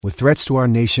With threats to our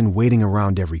nation waiting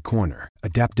around every corner,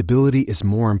 adaptability is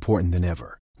more important than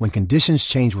ever. When conditions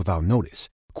change without notice,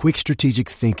 quick strategic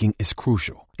thinking is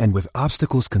crucial. And with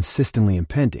obstacles consistently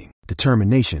impending,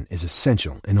 determination is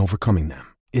essential in overcoming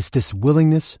them. It's this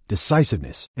willingness,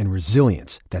 decisiveness, and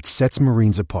resilience that sets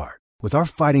Marines apart. With our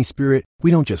fighting spirit, we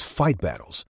don't just fight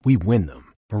battles, we win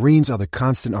them. Marines are the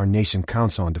constant our nation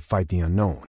counts on to fight the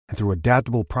unknown. And through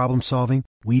adaptable problem solving,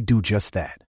 we do just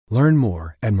that. Learn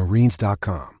more at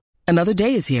marines.com. Another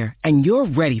day is here, and you're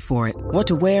ready for it. What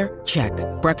to wear? Check.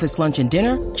 Breakfast, lunch, and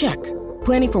dinner? Check.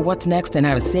 Planning for what's next and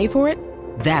how to save for it?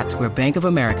 That's where Bank of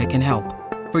America can help.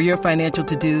 For your financial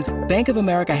to-dos, Bank of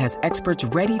America has experts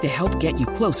ready to help get you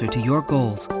closer to your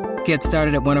goals. Get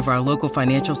started at one of our local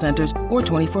financial centers or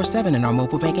 24/7 in our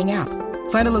mobile banking app.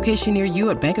 Find a location near you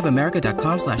at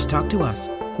bankofamerica.com/talktous.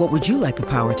 What would you like the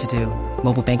power to do?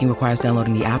 Mobile banking requires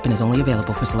downloading the app and is only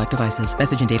available for select devices.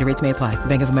 Message and data rates may apply.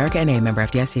 Bank of America N.A., member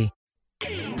FDIC.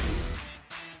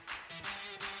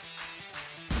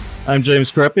 I'm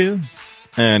James Crepia,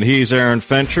 and he's Aaron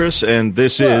Fentress, and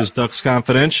this is Ducks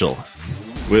Confidential.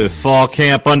 With fall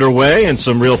camp underway and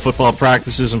some real football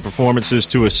practices and performances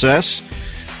to assess,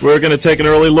 we're going to take an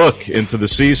early look into the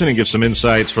season and give some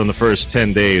insights from the first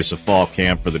 10 days of fall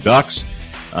camp for the Ducks,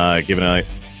 giving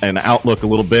an outlook a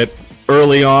little bit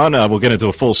early on. We'll get into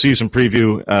a full season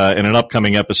preview in an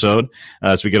upcoming episode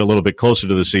as we get a little bit closer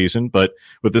to the season. But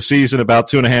with the season about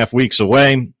 2.5 weeks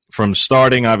away from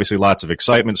starting, obviously lots of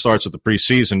excitement. Starts with the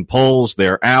preseason polls.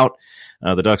 They're out.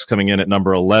 The Ducks coming in at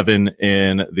number 11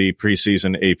 in the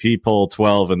preseason AP poll,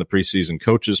 12 in the preseason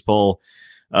coaches poll.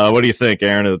 What do you think,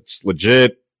 Aaron? It's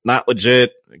legit, not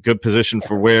legit, good position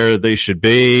for where they should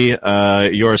be.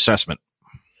 Your assessment?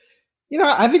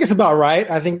 I think it's about right.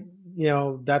 I think,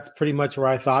 that's pretty much where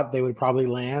I thought they would probably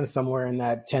land, somewhere in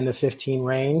that 10 to 15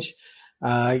 range.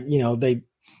 They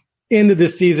ended the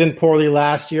season poorly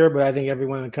last year, but I think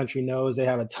everyone in the country knows they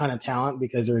have a ton of talent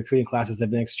because their recruiting classes have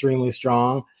been extremely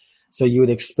strong. So you would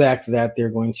expect that they're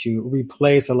going to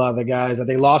replace a lot of the guys that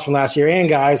they lost from last year and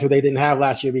guys who they didn't have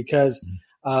last year because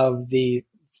of the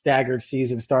staggered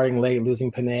season starting late,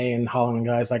 losing Panay and Holland and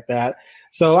guys like that.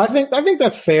 So I think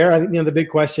that's fair. I think, the big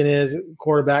question is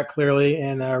quarterback clearly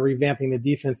and revamping the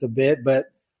defense a bit. But,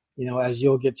 as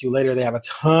you'll get to later, they have a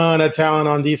ton of talent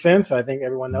on defense. I think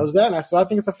everyone knows that. So I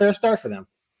think it's a fair start for them.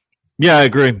 Yeah, I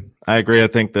agree. I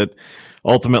think that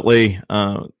ultimately,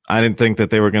 I didn't think that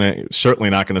they were certainly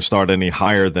not going to start any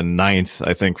higher than 9th.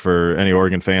 I think for any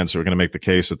Oregon fans who are going to make the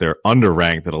case that they're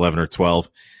underranked at 11 or 12,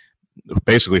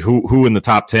 basically who in the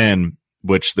top 10,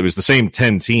 which there was the same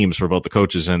 10 teams for both the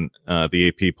coaches and the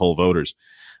AP poll voters.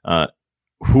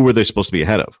 Who were they supposed to be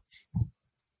ahead of?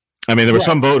 I mean, there were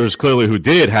some voters clearly who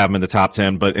did have them in the top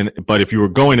 10, but if you were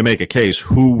going to make a case,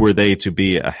 who were they to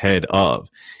be ahead of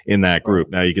in that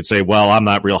group? Now you could say, well, I'm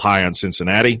not real high on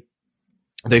Cincinnati.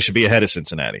 They should be ahead of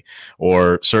Cincinnati.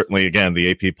 Or certainly, again,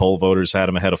 the AP poll voters had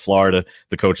them ahead of Florida.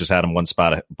 The coaches had them one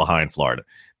spot behind Florida.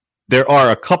 There are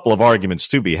a couple of arguments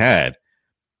to be had,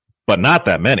 but not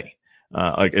that many.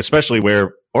 Especially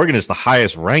where Oregon is the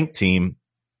highest ranked team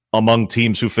among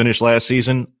teams who finished last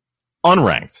season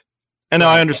unranked. And now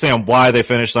I understand why they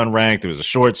finished unranked. It was a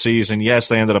short season. Yes,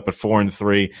 they ended up at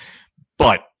 4-3,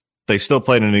 but they still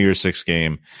played a New Year's Six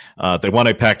game. They won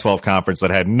a Pac-12 conference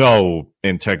that had no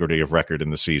integrity of record in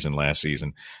the season last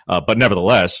season. But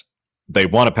nevertheless, they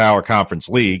won a power conference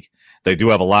league. They do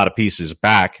have a lot of pieces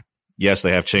back. Yes,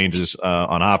 they have changes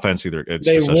on offense.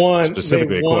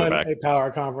 Specifically a quarterback. A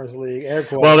power conference league.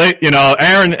 Well,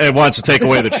 Aaron wants to take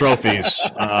away the trophies.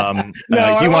 I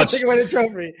want to take away the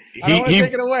trophy. I don't want to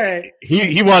take it away.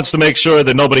 He wants to make sure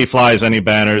that nobody flies any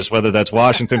banners, whether that's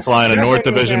Washington flying a North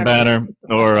Division banner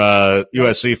or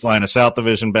USC flying a South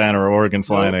Division banner or Oregon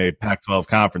flying a Pac-12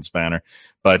 conference banner.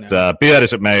 But be that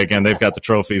as it may, again, they've got the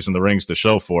trophies and the rings to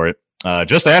show for it.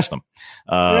 Just ask them.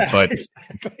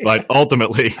 But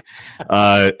ultimately,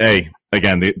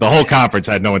 again, the whole conference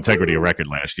had no integrity of record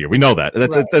last year. We know that.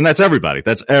 And that's everybody.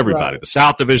 That's everybody. Right. The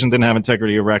South Division didn't have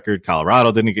integrity of record.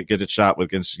 Colorado didn't get its shot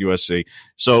against USC.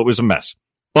 So it was a mess.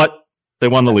 But they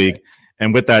won the league.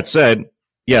 And with that said,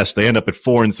 yes, they end up at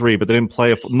 4-3, but they didn't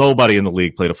play. Nobody in the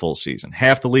league played a full season.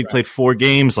 Half the league played 4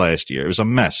 games last year. It was a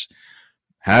mess.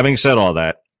 Having said all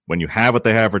that, when you have what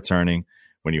they have returning,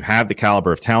 when you have the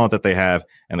caliber of talent that they have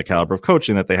and the caliber of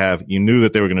coaching that they have, you knew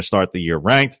that they were going to start the year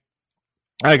ranked.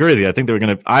 I agree with you. I think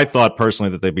I thought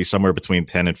personally that they'd be somewhere between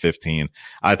 10 and 15.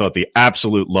 I thought the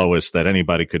absolute lowest that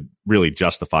anybody could really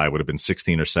justify would have been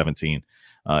 16 or 17.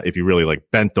 If you really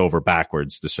bent over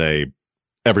backwards to say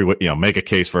make a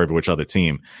case for every which other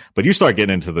team. But you start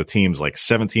getting into the teams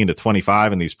 17 to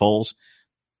 25 in these polls.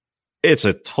 it's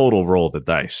a total roll of the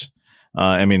dice.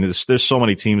 I mean, there's so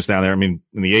many teams down there. I mean,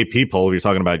 in the AP poll, you're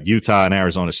talking about Utah and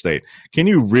Arizona State. Can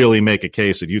you really make a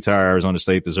case that Utah or Arizona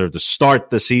State deserve to start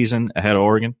the season ahead of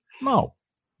Oregon? No,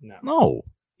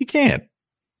 you can't.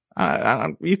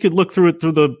 You could look through it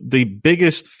through the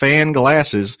biggest fan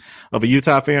glasses of a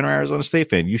Utah fan or Arizona State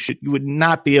fan. You would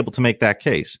not be able to make that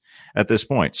case at this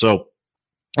point. So,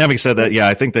 having said that, yeah,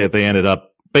 I think that they ended up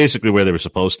basically where they were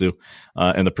supposed to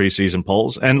in the preseason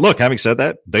polls. And look, having said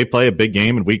that, they play a big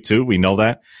game in week 2. We know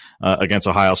that against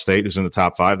Ohio State, who's in the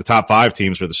top 5. The top 5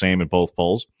 teams are the same in both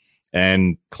polls.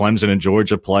 And Clemson and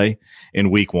Georgia play in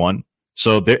week 1.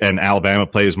 And Alabama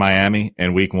plays Miami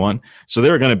in week 1. So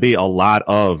there are going to be a lot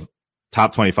of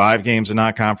top 25 games in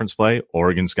non-conference play.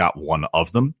 Oregon's got one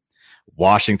of them.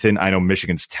 Washington, I know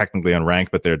Michigan's technically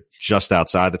unranked, but they're just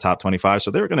outside the top 25.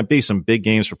 So there are going to be some big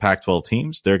games for Pac-12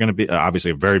 teams. They're going to be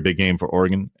obviously a very big game for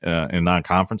Oregon in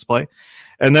non-conference play.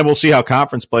 And then we'll see how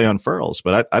conference play unfurls.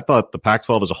 But I thought the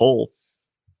Pac-12 as a whole,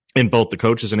 in both the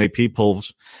coaches and AP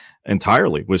polls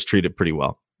entirely, was treated pretty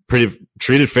well,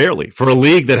 treated fairly for a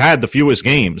league that had the fewest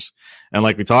games. And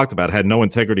like we talked about, had no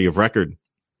integrity of record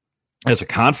as a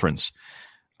conference.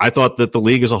 I thought that the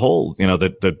league as a whole,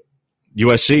 that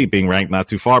USC being ranked not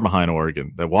too far behind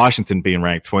Oregon, that Washington being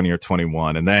ranked 20 or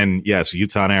 21. And then, yes,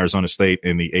 Utah and Arizona State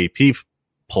in the AP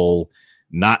poll,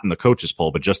 not in the coaches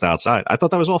poll, but just outside. I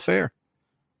thought that was all fair.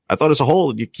 I thought as a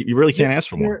whole, you really can't ask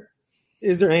for more.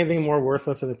 Is there anything more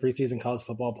worthless than the preseason college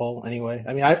football poll anyway?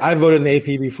 I mean, I voted in the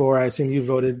AP before. I assume you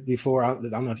voted before. I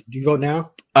don't know. Do you vote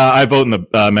now? I vote in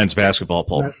the men's basketball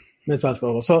poll. Men's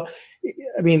basketball poll. So,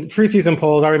 I mean, preseason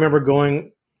polls, I remember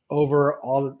going over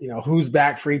all who's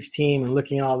back for each team and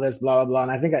looking at all this, blah, blah, blah.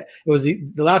 And I think it was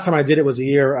the last time I did it was a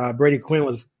year Brady Quinn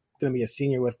was going to be a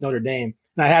senior with Notre Dame.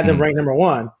 And I had them ranked number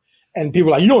 1. And people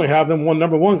were like, you only have them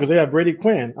number 1 because they have Brady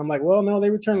Quinn. I'm like, well, no, they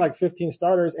returned like 15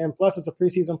 starters. And plus it's a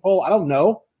preseason poll. I don't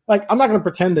know. Like, I'm not going to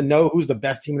pretend to know who's the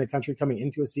best team in the country coming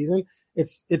into a season.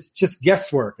 It's just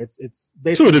guesswork. It's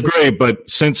basically to a degree, but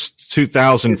since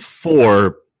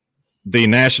 2004, the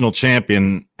national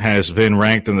champion has been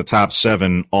ranked in the top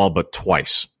 7 all but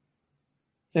twice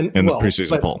in the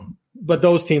preseason poll. But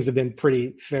those teams have been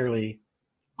fairly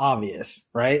obvious,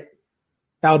 right?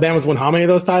 Alabama's won how many of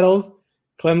those titles?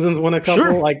 Clemson's won a couple.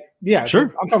 Sure. Sure. So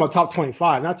I'm talking about top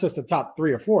 25, not just the top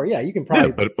 3 or 4. Yeah, you can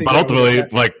probably. Yeah, but ultimately,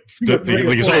 like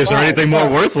you say, is there anything more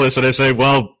worthless? And I say,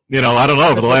 well, I don't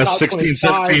know. For the last 16,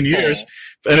 17 years,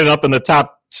 ended up in the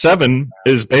top 7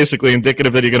 is basically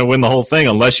indicative that you're going to win the whole thing,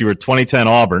 unless you were 2010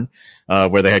 Auburn,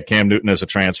 where they had Cam Newton as a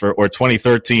transfer, or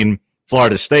 2013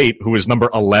 Florida State, who was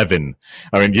number 11.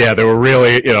 I mean, yeah, they were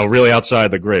really outside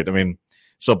the grid. I mean,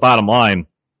 so bottom line,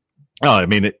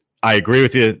 I agree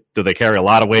with you. Do they carry a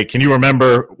lot of weight? Can you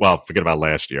remember? Well, forget about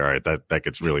last year. All right, that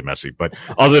gets really messy. But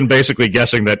other than basically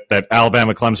guessing that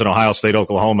Alabama, Clemson, Ohio State,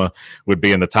 Oklahoma would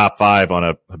be in the top 5 on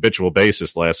a habitual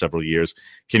basis the last several years,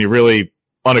 can you really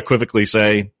unequivocally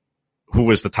say who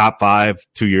was the top 5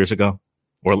 2 years ago,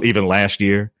 or even last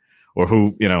year, or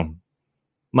who?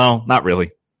 No, not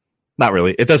really. Not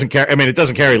really. It doesn't carry. I mean, it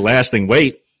doesn't carry lasting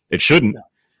weight. It shouldn't.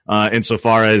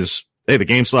 Insofar as, hey, the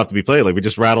games still have to be played. Like we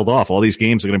just rattled off, all these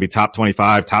games are going to be top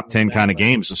 25, top 10 kind of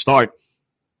games to start.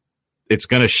 It's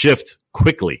going to shift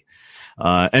quickly,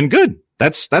 and good.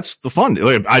 That's the fun.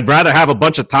 I'd rather have a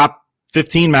bunch of top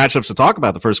 15 matchups to talk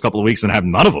about the first couple of weeks than have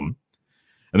none of them.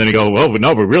 And then you go, well,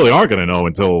 no, we really aren't going to know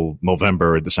until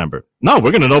November or December. No,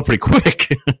 we're going to know pretty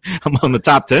quick among the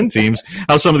top 10 teams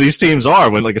how some of these teams are.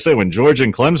 When, like I said, when Georgia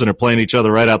and Clemson are playing each other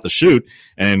right out the chute,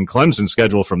 and Clemson's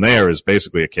schedule from there is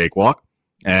basically a cakewalk,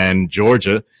 and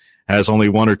Georgia has only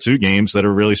 1 or 2 games that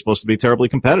are really supposed to be terribly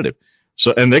competitive.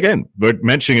 So, and again, we're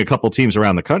mentioning a couple teams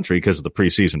around the country because of the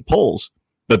preseason polls,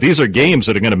 but these are games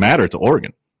that are going to matter to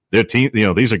Oregon.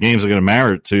 These are games that are going to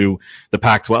matter to the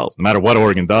Pac-12, no matter what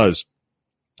Oregon does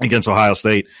against Ohio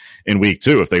State in week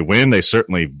 2. If they win, they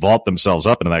certainly vault themselves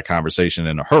up into that conversation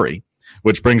in a hurry,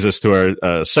 which brings us to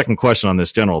our second question on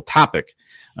this general topic,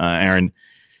 Aaron,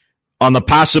 on the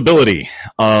possibility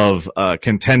of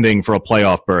contending for a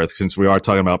playoff berth, since we are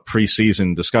talking about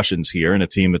preseason discussions here, and a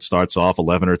team that starts off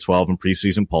 11 or 12 in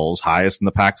preseason polls, highest in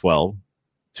the Pac-12,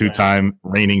 2-time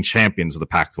reigning champions of the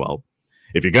Pac-12.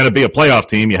 If you're going to be a playoff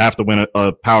team, you have to win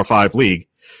a Power 5 league.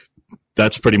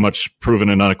 That's pretty much proven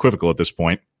and unequivocal at this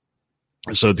point.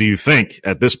 So do you think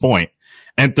at this point,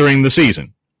 entering the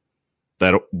season,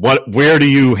 where do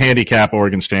you handicap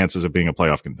Oregon's chances of being a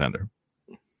playoff contender?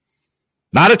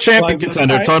 Not a champion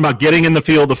contender. Talking about getting in the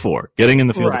field of 4. Getting in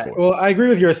the field of 4. Well, I agree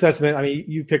with your assessment. I mean,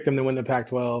 you picked them to win the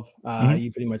Pac-12.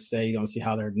 You pretty much say you don't see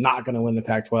how they're not going to win the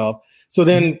Pac-12. So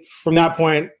then from that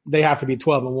point, they have to be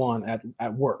 12-1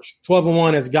 at worst.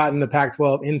 12-1 has gotten the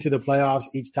Pac-12 into the playoffs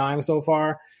each time so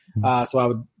far. So I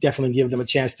would definitely give them a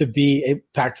chance to be a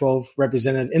Pac-12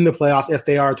 representative in the playoffs if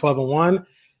they are 12-1.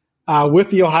 With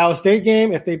the Ohio State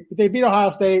game, if they beat Ohio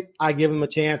State, I give them a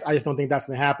chance. I just don't think that's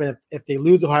going to happen. If they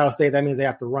lose Ohio State, that means they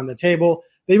have to run the table.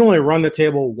 They've only run the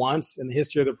table once in the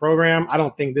history of the program. I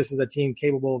don't think this is a team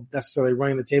capable of necessarily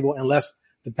running the table unless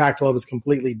the Pac-12 is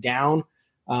completely down,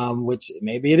 which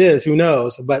maybe it is. Who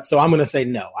knows? But so I'm going to say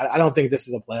no. I don't think this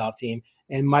is a playoff team.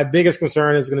 And my biggest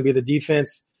concern is going to be the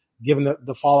defense, given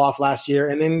the fall off last year,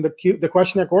 and then the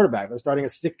question at quarterback. They're starting a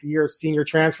 6th-year senior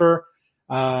transfer.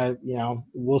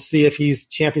 We'll see if he's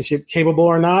championship capable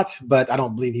or not, but I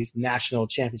don't believe he's national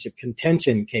championship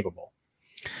contention capable.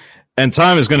 And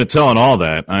time is going to tell on all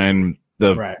that. And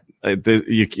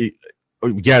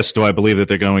yes, do I believe that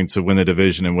they're going to win the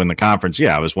division and win the conference?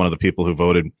 Yeah, I was one of the people who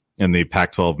voted in the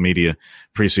Pac-12 media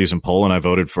preseason poll, and I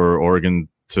voted for Oregon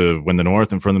to win the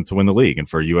North and for them to win the league and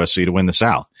for USC to win the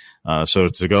South. So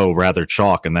to go rather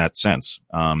chalk in that sense.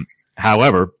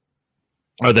 However,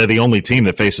 are they the only team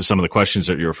that faces some of the questions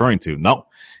that you're referring to? No.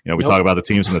 We talk about the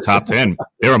teams in the top 10.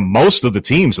 There are most of the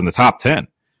teams in the top 10,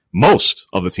 most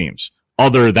of the teams,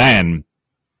 other than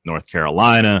North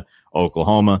Carolina,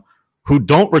 Oklahoma, who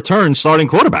don't return starting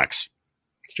quarterbacks.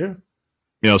 It's true.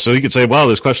 So you could say, well,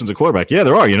 there's questions at quarterback. Yeah,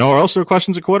 there are. Where else there are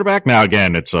questions at quarterback? Now,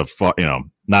 again, it's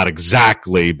not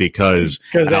exactly because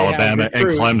Alabama and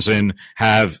Clemson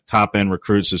have top-end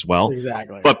recruits as well.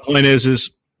 Exactly. But point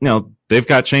is, they've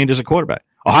got changes at quarterback.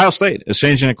 Ohio State is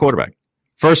changing at quarterback.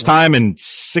 First time in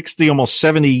 60, almost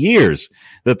 70 years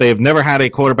that they have never had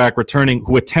a quarterback returning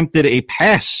who attempted a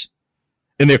pass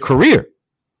in their career.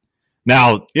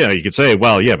 Now, you could say,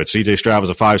 well, yeah, but C.J. Stroud was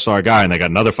a 5-star guy, and they got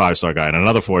another 5-star guy and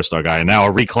another 4-star guy, and now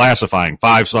a reclassifying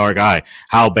 5-star guy.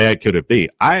 How bad could it be?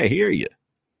 I hear you.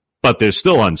 But there's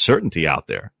still uncertainty out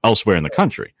there elsewhere in the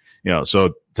country.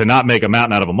 So to not make a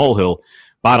mountain out of a molehill,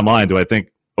 bottom line, do I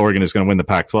think Oregon is going to win the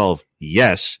Pac-12?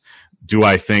 Yes. Do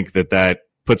I think that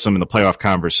puts them in the playoff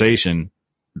conversation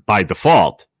by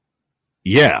default?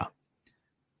 Yeah.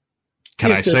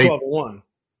 Can I say 12-1?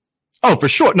 Oh, for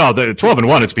sure. No, the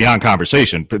 12-1, it's beyond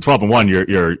conversation. 12-1,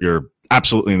 you're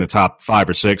absolutely in the top 5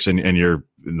 or 6, and you're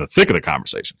in the thick of the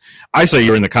conversation. I say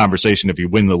you're in the conversation if you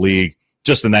win the league.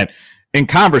 Just in that, in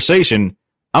conversation,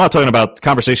 I'm not talking about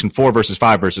conversation 4 versus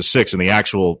 5 versus 6 in the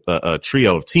actual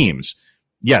trio of teams.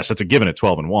 Yes, that's a given at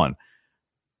 12-1.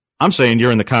 I'm saying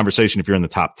you're in the conversation if you're in the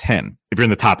top 10, if you're in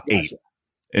the top 8,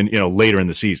 and later in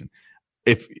the season.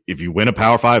 If you win a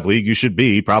Power 5 league, you should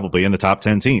be probably in the top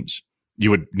 10 teams. You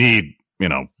would need,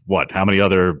 what? How many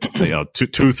other,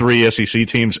 2-3 SEC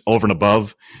teams over and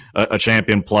above a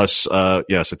champion plus, a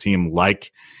team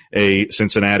like a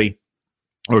Cincinnati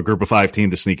or a Group of 5 team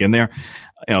to sneak in there.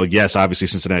 Yes, obviously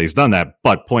Cincinnati's done that,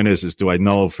 but point is do I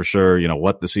know for sure,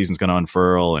 what the season's going to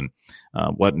unfurl and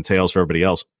what entails for everybody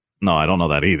else? No, I don't know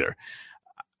that either.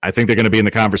 I think they're going to be in the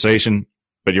conversation,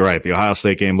 but you're right. The Ohio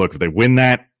State game, look, if they win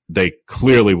that, they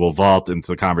clearly will vault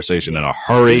into the conversation in a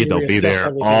hurry. They'll be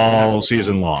there all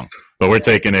season long. But we're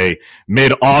taking a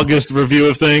mid-August review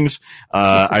of things.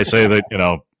 I say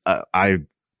that, I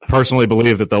personally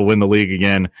believe that they'll win the league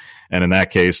again, and in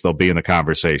that case, they'll be in the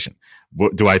conversation.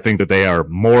 Do I think that they are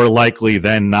more likely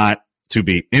than not to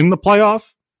be in the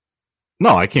playoff?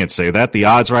 No, I can't say that. The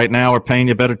odds right now are paying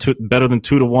you better than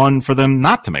 2-1 for them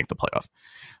not to make the playoff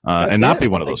and not be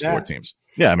one of those 4 teams.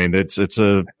 Yeah, I mean,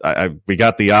 we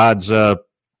got the odds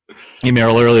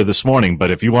email earlier this morning, but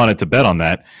if you wanted to bet on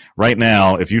that right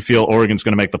now, if you feel Oregon's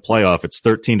going to make the playoff, it's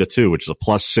 13-2, which is a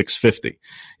plus 650.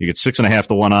 You get 6.5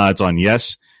 to 1 odds on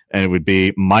yes, and it would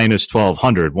be minus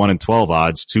 1,200, 1 in 12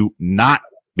 odds to not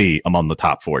be among the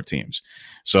top 4 teams.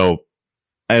 So,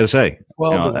 as I say,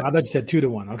 12 I thought you said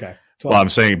 2-1. Okay. 12. Well, I'm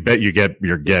saying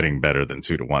you're getting better than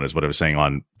 2-1 is what I was saying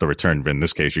on the return. In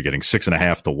this case, you're getting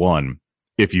 6.5 to 1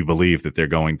 if you believe that they're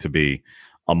going to be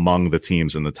among the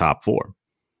teams in the top 4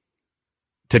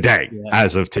 today,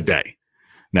 as of today.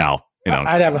 Now,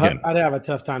 I'd have a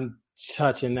tough time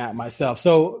touching that myself.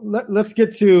 So let's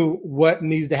get to what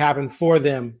needs to happen for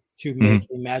them to make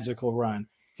a magical run.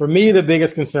 For me, the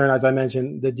biggest concern, as I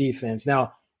mentioned, the defense.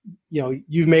 Now,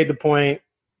 you've made the point.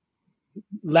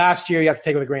 Last year, you have to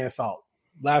take it with a grain of salt.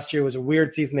 Last year was a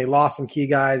weird season. They lost some key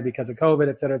guys because of COVID,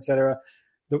 et cetera, et cetera.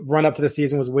 The run up to the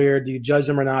season was weird. Do you judge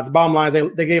them or not? The bottom line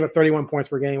is they gave up 31 points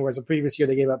per game, whereas the previous year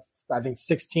they gave up, I think,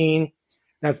 16.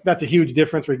 That's a huge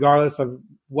difference regardless of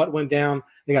what went down.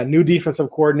 They got a new defensive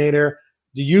coordinator.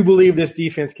 Do you believe this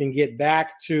defense can get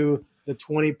back to the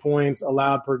 20 points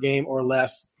allowed per game or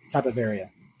less type of area,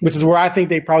 which is where I think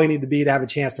they probably need to be to have a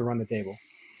chance to run the table?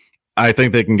 I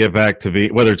think they can get back to be,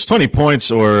 whether it's 20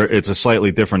 points or it's a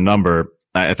slightly different number,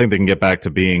 I think they can get back to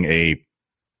being a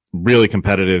really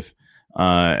competitive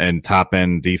and top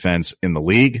end defense in the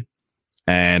league.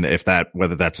 And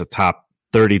whether that's a top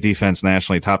 30 defense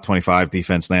nationally, top 25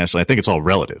 defense nationally, I think it's all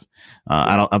relative.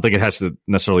 I don't think it has to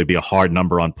necessarily be a hard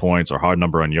number on points or hard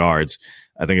number on yards.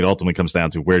 I think it ultimately comes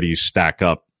down to where do you stack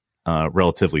up,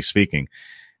 relatively speaking.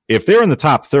 If they're in the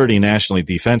top 30 nationally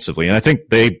defensively, and I think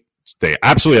they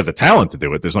absolutely have the talent to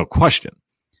do it, there's no question,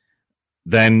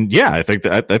 then yeah, I think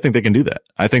they can do that.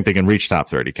 I think they can reach top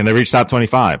 30. Can they reach top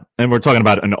 25? And we're talking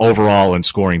about an overall and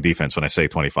scoring defense when I say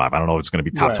 25. I don't know if it's going to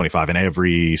be top 25 in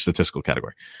every statistical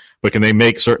category, but can they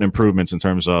make certain improvements in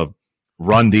terms of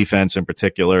run defense in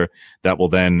particular that will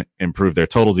then improve their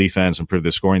total defense, improve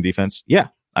their scoring defense? Yeah,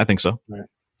 I think so. Right.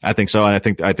 I think so.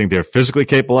 And I think they're physically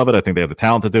capable of it. I think they have the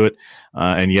talent to do it.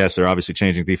 And yes, they're obviously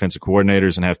changing defensive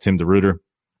coordinators and have Tim DeRuyter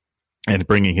and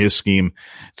bringing his scheme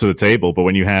to the table. But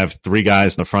when you have three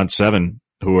guys in the front seven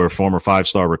who are former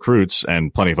 5-star recruits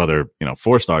and plenty of other,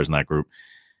 4-stars in that group,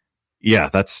 yeah,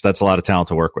 that's a lot of talent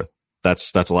to work with.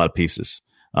 That's a lot of pieces.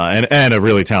 And a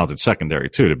really talented secondary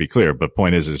too, to be clear. But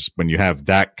point is when you have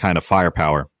that kind of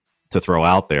firepower to throw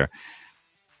out there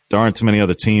aren't too many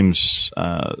other teams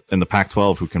in the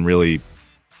Pac-12 who can really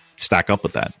stack up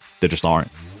with that. There just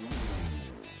aren't.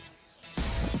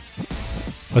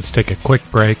 Let's take a quick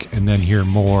break and then hear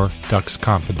more Ducks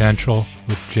Confidential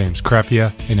with James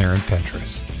Crepea and Aaron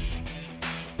Pentris.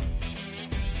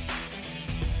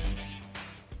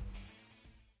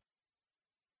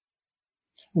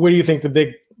 What do you think the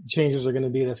big changes are going to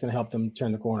be that's going to help them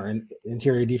turn the corner? And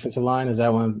interior defensive line, is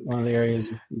that one of the areas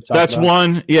you talked about?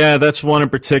 One. Yeah, that's one in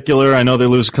particular. I know they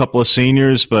lose a couple of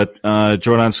seniors, but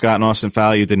Jordan Scott and Austin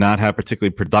Falliou did not have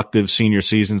particularly productive senior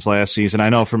seasons last season. I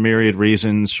know for myriad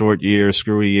reasons, short year,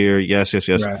 screwy year, yes.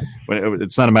 Right. But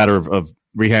it's not a matter of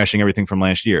rehashing everything from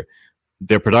last year.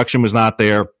 Their production was not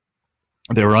there.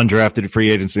 They were undrafted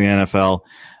free agents in the NFL.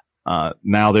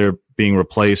 Now they're being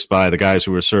replaced by the guys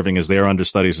who were serving as their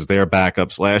understudies, as their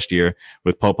backups last year,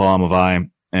 with Popa Aumavae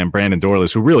and Brandon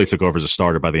Dorlus, who really took over as a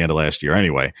starter by the end of last year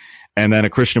anyway. And then a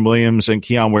Christian Williams and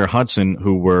Keon Ware-Hudson,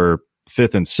 who were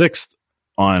 5th and 6th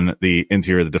on the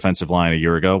interior of the defensive line a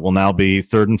year ago, will now be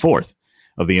 3rd and 4th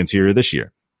of the interior this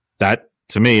year. That,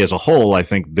 to me, as a whole, I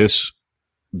think this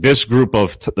group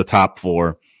of the top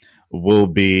four will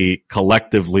be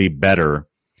collectively better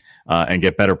and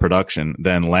get better production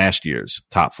than last year's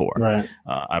top four, right?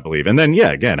 I believe. And then,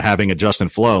 yeah, again, having a Justin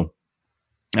Flo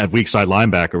at weak side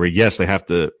linebacker where, yes, they have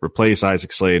to replace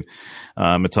Isaac Slade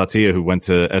Matatia, who went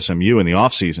to SMU in the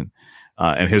offseason.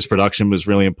 And his production was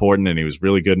really important, and he was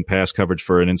really good in pass coverage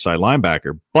for an inside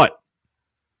linebacker. But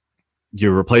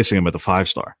you're replacing him with a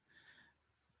 5-star.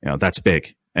 That's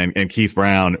big. And Keith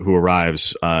Brown, who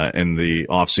arrives in the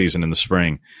offseason in the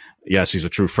spring, yes, he's a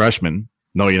true freshman.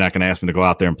 No, you're not going to ask him to go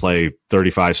out there and play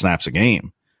 35 snaps a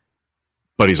game,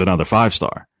 but he's another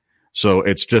 5-star. So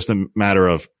it's just a matter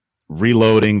of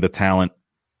reloading the talent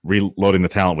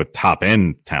with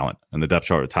top-end talent and the depth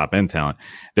chart with top-end talent.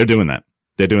 They're doing that.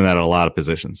 They're doing that at a lot of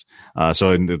positions.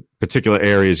 So in the particular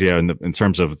areas, yeah, in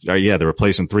terms of, they're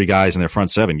replacing 3 guys in their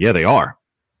front 7. Yeah, they are.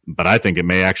 But I think it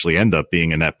may actually end up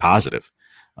being a net positive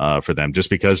for them just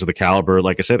because of the caliber,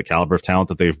 like I said, the caliber of talent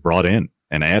that they've brought in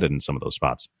and added in some of those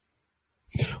spots.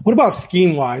 What about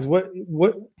scheme-wise? What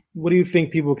do you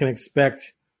think people can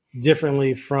expect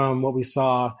differently from what we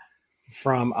saw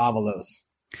from Avalos?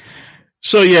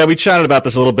 So, yeah, we chatted about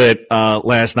this a little bit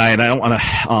last night, and I don't want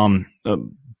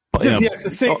to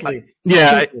succinctly.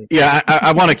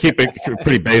 I want to keep it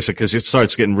pretty basic because it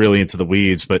starts getting really into the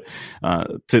weeds. But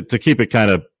to keep it kind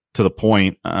of to the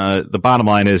point, the bottom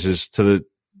line is to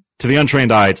the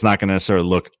untrained eye, it's not going to necessarily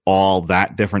look all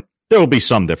that different. There will be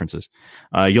some differences.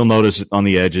 You'll notice on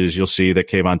the edges, you'll see that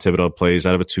Kayvon Thibodeau plays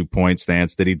out of a 2-point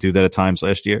stance. Did he do that at times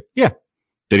last year? Yeah.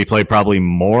 Did he play probably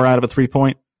more out of a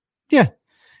 3-point? Yeah.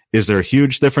 Is there a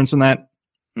huge difference in that?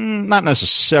 Not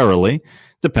necessarily.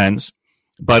 Depends.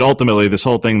 But ultimately, this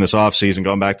whole thing, this offseason,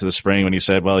 going back to the spring when he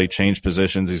said, well, he changed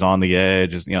positions, he's on the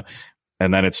edge,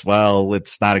 and then it's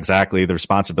not exactly, the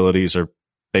responsibilities are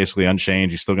basically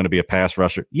unchanged. He's still going to be a pass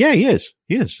rusher. Yeah, he is.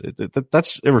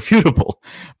 That's irrefutable.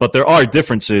 But there are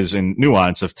differences in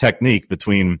nuance of technique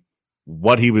between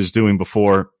what he was doing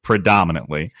before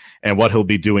predominantly and what he'll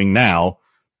be doing now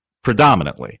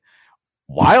predominantly.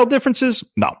 Wild differences?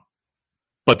 No.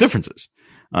 But differences.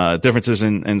 Differences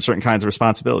in certain kinds of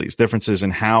responsibilities. Differences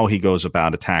in how he goes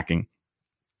about attacking.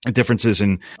 Differences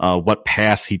in what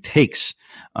path he takes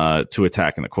to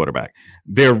attacking the quarterback.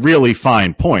 They're really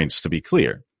fine points, to be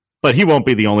clear. But he won't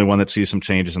be the only one that sees some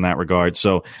changes in that regard.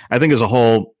 So I think as a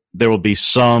whole, there will be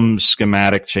some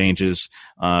schematic changes,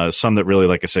 some that really,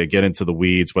 like I say, get into the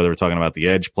weeds, whether we're talking about the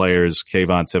edge players,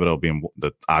 Kayvon Thibodeau being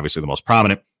obviously the most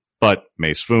prominent, but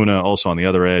Mace Funa also on the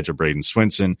other edge, or Braden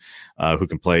Swinson, who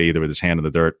can play either with his hand in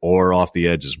the dirt or off the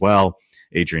edge as well.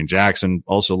 Adrian Jackson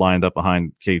also lined up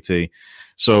behind KT.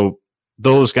 So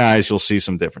those guys, you'll see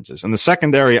some differences. In the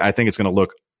secondary, I think it's going to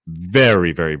look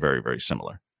very, very, very, very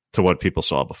similar to what people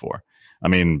saw before. I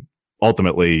mean,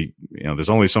 ultimately, there's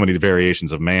only so many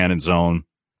variations of man and zone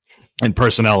and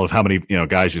personnel of how many,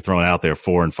 guys you're throwing out there,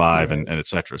 4 and 5 and et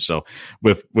cetera. So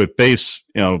with base,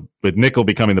 with nickel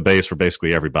becoming the base for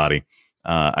basically everybody,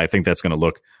 I think that's going to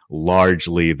look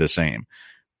largely the same.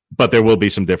 But there will be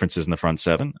some differences in the front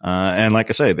seven. And like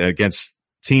I say, against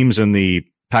teams in the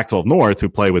Pac-12 North who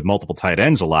play with multiple tight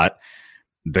ends a lot,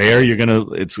 there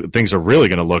things are really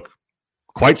going to look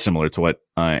quite similar to what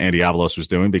Andy Avalos was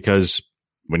doing, because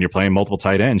when you're playing multiple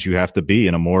tight ends, you have to be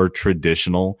in a more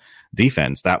traditional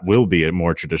defense. That will be a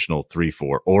more traditional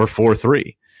 3-4 or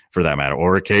 4-3 for that matter,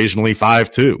 or occasionally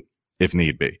 5-2 if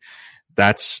need be.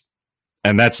 That's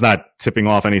not tipping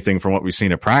off anything from what we've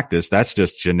seen at practice. That's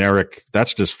just generic.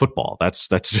 That's just football. That's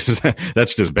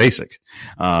just basic.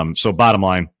 So bottom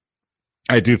line,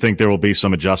 I do think there will be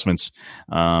some adjustments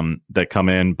that come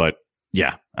in, but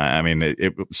yeah, I mean,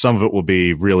 some of it will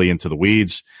be really into the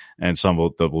weeds, and some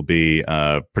of it will be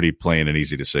pretty plain and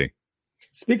easy to see.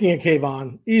 Speaking of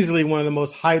Kayvon, easily one of the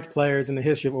most hyped players in the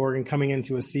history of Oregon coming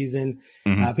into a season.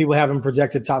 Mm-hmm. People have him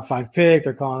projected top 5 pick.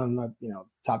 They're calling him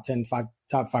top 5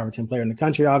 or 10 player in the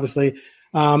country, obviously.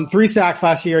 3 sacks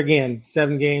last year, again,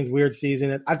 7 games, weird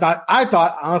season. I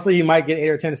thought honestly he might get 8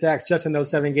 or 10 sacks just in those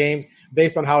 7 games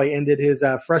based on how he ended his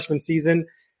freshman season.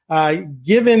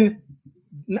 Given,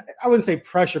 I wouldn't say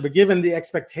pressure, but given the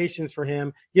expectations for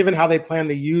him, given how they plan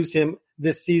to use him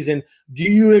this season, do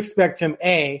you expect him,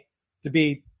 A, to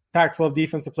be Pac-12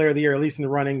 Defensive Player of the Year, at least in the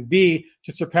running, B,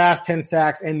 to surpass 10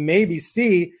 sacks, and maybe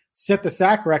C, set the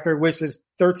sack record, which is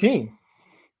 13?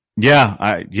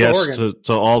 Yeah, yes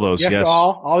to all those. Yes, to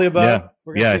all the above.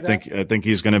 Yeah, I think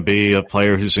he's going to be a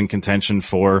player who's in contention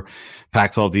for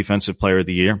Pac-12 Defensive Player of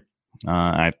the Year.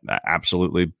 I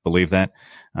absolutely believe that.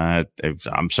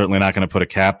 I'm certainly not going to put a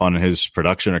cap on his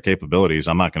production or capabilities.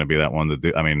 I'm not going to be that one to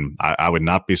do. I mean, I would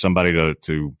not be somebody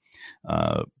to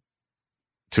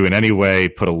in any way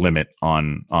put a limit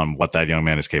on what that young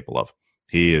man is capable of.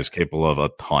 He is capable of a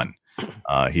ton.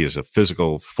 He is a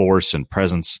physical force and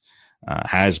presence.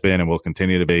 Has been and will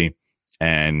continue to be,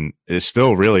 and is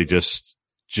still really just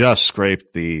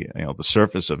scraped the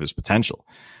surface of his potential.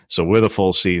 So with a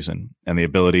full season and the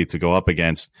ability to go up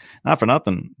against, not for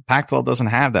nothing, Pac-12 doesn't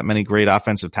have that many great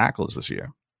offensive tackles this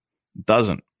year. It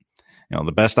doesn't.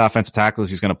 The best offensive tackles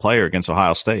he's going to play are against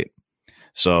Ohio State.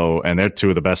 So, and they're 2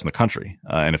 of the best in the country.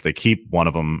 And if they keep one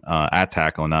of them at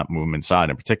tackle and not move him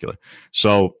inside in particular.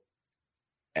 So,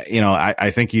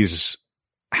 I think he's,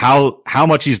 how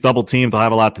much he's double teamed will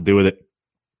have a lot to do with it.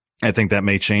 I think that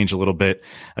may change a little bit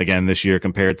again this year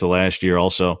compared to last year.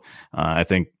 Also, I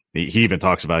think he even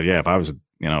talks about, if I was,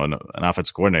 an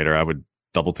offensive coordinator, I would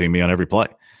double team me on every play,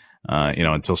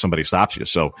 until somebody stops you.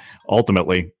 So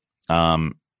ultimately,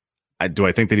 do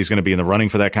I think that he's going to be in the running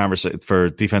for that conversation for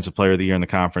Defensive Player of the Year in the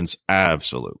conference?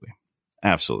 Absolutely.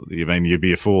 Absolutely. I mean, you'd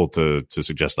be a fool to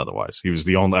suggest otherwise. He was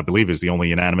the only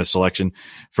unanimous selection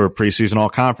for a preseason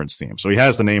all-conference team. So he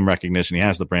has the name recognition, he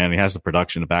has the brand, he has the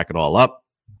production to back it all up.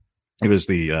 He was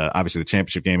the obviously the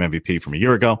championship game MVP from a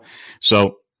year ago.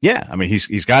 So yeah, I mean,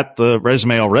 he's got the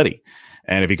resume already.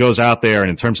 And if he goes out there and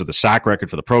in terms of the sack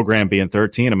record for the program being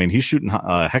 13, I mean, he's shooting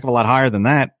a heck of a lot higher than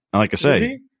that. Like I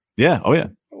say, yeah, oh yeah.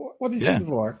 What's he shooting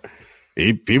for?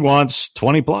 He wants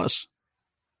 20 plus.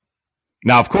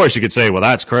 Now, of course, you could say, well,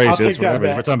 that's crazy. We're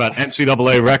talking about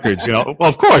NCAA records, Well,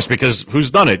 of course, because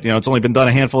who's done it? It's only been done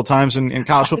a handful of times in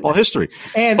college football history.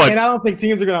 And I don't think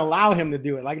teams are going to allow him to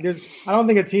do it. I don't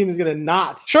think a team is going to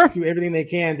not do everything they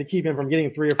can to keep him from getting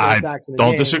 3 or 4 sacks in the game. I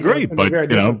don't disagree, but very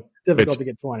difficult to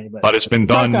get 20. But it's been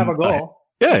done. Have a goal.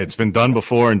 It's been done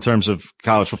before in terms of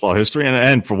college football history,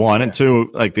 and for one, and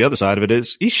two, like the other side of it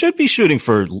is he should be shooting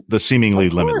for the seemingly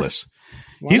limitless.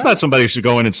 He's not somebody who should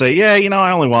go in and say,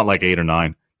 I only want like 8 or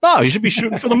 9. No, he should be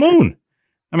shooting for the moon.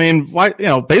 I mean, why?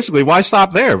 Basically, why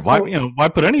stop there? Why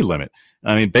put any limit?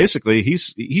 I mean, basically, he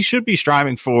should be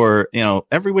striving for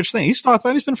every which thing. He's talked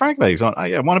about. He's been frank about it. He's on,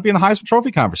 I want to be in the Heisman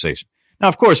Trophy conversation. Now,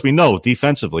 of course, we know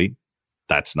defensively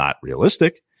that's not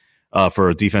realistic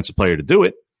for a defensive player to do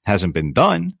it. Hasn't been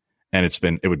done, and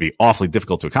it would be awfully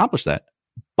difficult to accomplish that.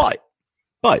 But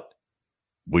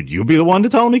would you be the one to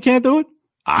tell him he can't do it?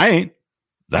 I ain't.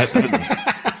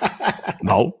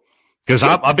 No. Because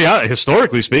I'll be honest,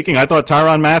 historically speaking, I thought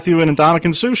Tyrann Mathieu and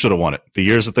Ndamukong Suh should have won it the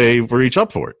years that they were each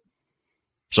up for it.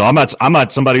 So I'm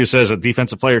not somebody who says a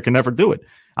defensive player can never do it.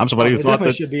 I'm somebody who thought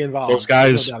that should be involved. Those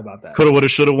guys could have, would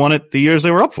have, should have won it the years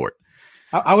they were up for it.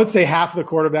 I would say half of the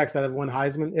quarterbacks that have won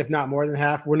Heisman, if not more than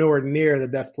half, were nowhere near the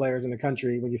best players in the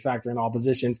country when you factor in all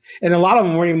positions. And a lot of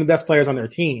them weren't even the best players on their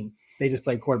team. They just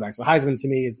played quarterback. So Heisman to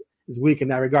me is weak in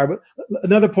that regard. But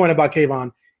another point about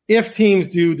Kayvon, if teams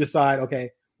do decide,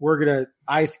 okay, we're going to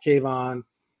ice Kayvon,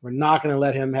 we're not going to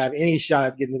let him have any shot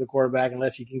at getting to the quarterback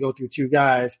unless he can go through two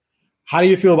guys. How do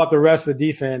you feel about the rest of the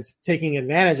defense taking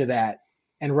advantage of that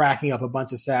and racking up a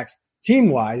bunch of sacks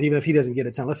team-wise, even if he doesn't get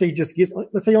a ton? Let's say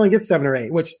he only gets 7 or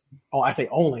 8, which, I say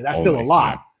only, that's still a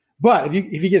lot. Yeah. But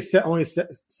if you get only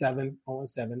seven,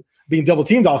 being double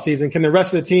teamed all season, can the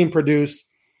rest of the team produce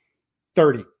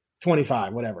 30,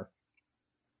 25, whatever?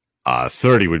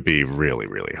 30 would be really,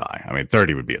 really high. I mean,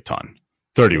 30 would be a ton.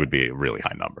 30 would be a really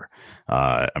high number.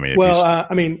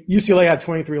 UCLA had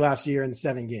 23 last year in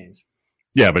 7 games.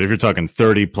 Yeah, but if you're talking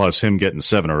 30 plus him getting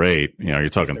 7 or 8, you're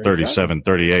talking 37,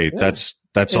 38. Yeah.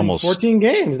 That's almost 14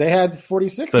 games. They had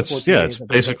 46. That's games, it's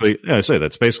basically. Yeah, I say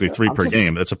that's basically 3 per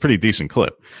game. That's a pretty decent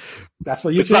clip. That's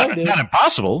what UCLA did. Not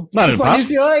impossible. That's what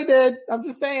UCLA did. I'm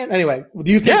just saying. Anyway,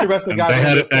 do you think the rest of the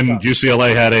guys?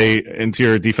 UCLA had a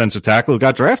interior defensive tackle who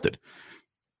got drafted.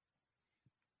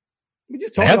 We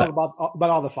just talked about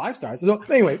all the 5 stars. So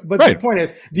anyway, but the point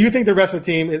is, do you think the rest of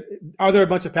the team are there a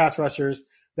bunch of pass rushers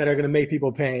that are going to make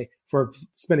people pay for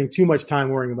spending too much time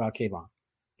worrying about Kayvon,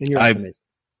 in your estimation?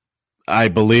 I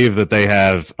believe that they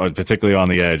have, particularly on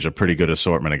the edge, a pretty good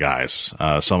assortment of guys.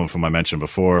 Some of whom I mentioned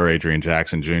before, Adrian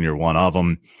Jackson Jr., one of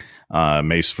them,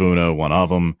 Mace Funa, one of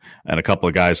them, and a couple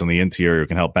of guys on the interior who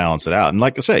can help balance it out. And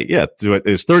like I say,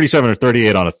 it's 37 or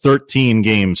 38 on a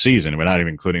 13-game season. We're not even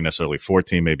including necessarily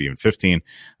 14, maybe even 15,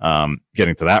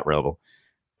 getting to that level.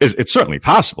 It's certainly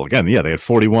possible. Again, they had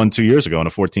 41 2 years ago in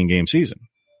a 14-game season.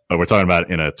 But we're talking about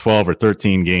in a 12 or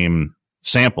 13 game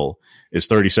sample, is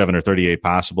 37 or 38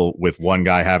 possible with one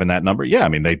guy having that number? Yeah, I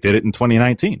mean, they did it in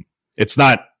 2019. It's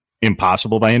not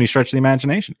impossible by any stretch of the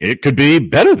imagination. It could be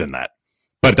better than that.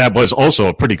 But that was also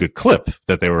a pretty good clip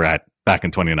that they were at back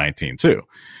in 2019 too.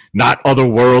 Not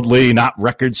otherworldly, not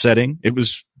record setting. It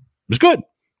was good.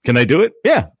 Can they do it?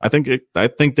 Yeah, I think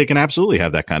they can absolutely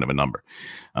have that kind of a number.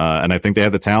 And I think they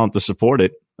have the talent to support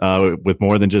it with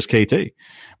more than just KT.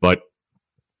 But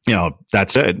that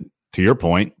said, to your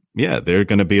point, they're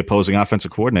going to be opposing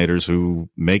offensive coordinators who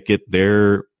make it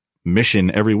their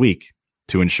mission every week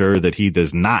to ensure that he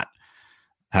does not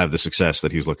have the success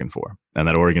that he's looking for and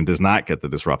that Oregon does not get the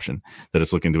disruption that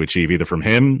it's looking to achieve either from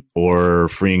him or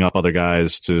freeing up other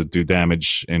guys to do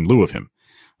damage in lieu of him.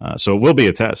 So it will be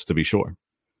a test, to be sure.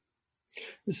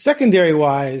 Secondary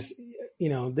wise,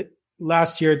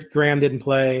 last year Graham didn't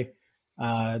play,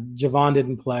 Javon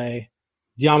didn't play.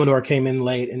 Diamador came in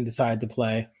late and decided to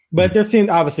play. But there seemed,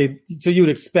 obviously, so you would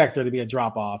expect there to be a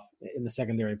drop-off in the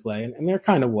secondary play. And there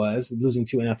kind of was, losing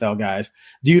 2 NFL guys.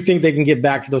 Do you think they can get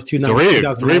back to those 2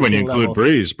 numbers? 3 when you include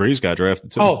Breeze. Breeze got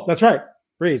drafted, too. Oh, that's right.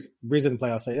 Breeze didn't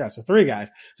play, I'll say. Yeah, so 3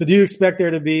 guys. So do you expect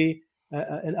there to be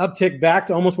an uptick back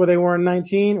to almost where they were in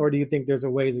 19? Or do you think there's a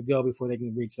ways to go before they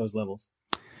can reach those levels?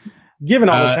 Given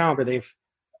all the talent that they've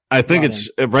I think it's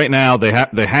right now they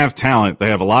have talent. They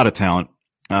have a lot of talent.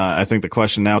 I think the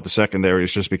question now at the secondary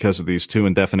is just because of these 2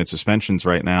 indefinite suspensions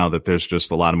right now that there's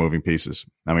just a lot of moving pieces.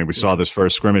 I mean, we saw this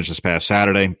first scrimmage this past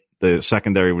Saturday. The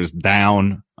secondary was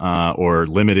down or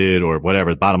limited or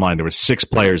whatever. Bottom line, there were 6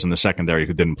 players in the secondary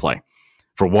who didn't play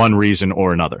for one reason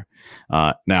or another.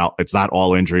 Now, it's not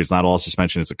all injury. It's not all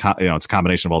suspension. It's a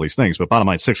combination of all these things. But bottom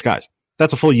line, 6 guys.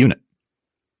 That's a full unit.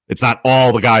 It's not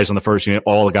all the guys on the first unit,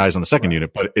 all the guys on the second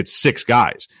unit, but it's 6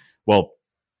 guys. Well,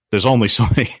 there's only so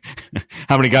many.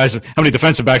 How many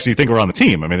defensive backs do you think are on the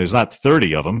team? I mean, there's not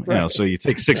 30 of them. Right. So you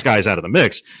take 6 guys out of the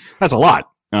mix. That's a lot.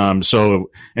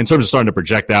 So in terms of starting to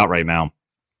project out right now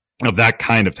of that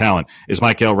kind of talent, is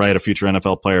Mykael Wright a future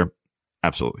NFL player?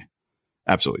 Absolutely.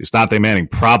 Absolutely. Is Dante Manning?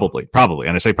 Probably.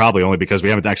 And I say probably only because we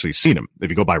haven't actually seen him. If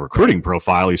you go by recruiting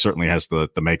profile, he certainly has the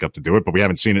makeup to do it, but we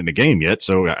haven't seen it in a game yet.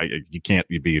 So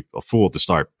you'd be a fool to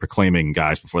start proclaiming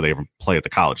guys before they even play at the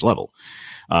college level.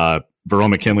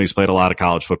 Verone McKinley's played a lot of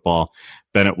college football.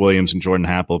 Bennett Williams and Jordan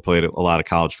Happel played a lot of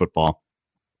college football.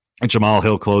 And Jamal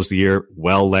Hill closed the year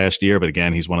well last year, but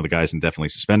again, he's one of the guys indefinitely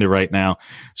suspended right now.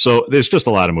 So there's just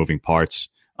a lot of moving parts.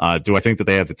 Do I think that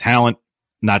they have the talent,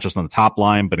 not just on the top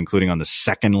line, but including on the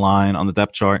second line on the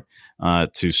depth chart,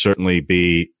 to certainly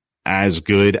be as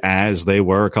good as they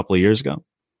were a couple of years ago?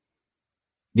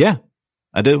 Yeah,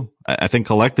 I do. I think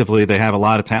collectively they have a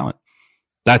lot of talent.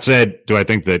 That said, do I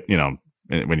think that,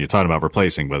 when you're talking about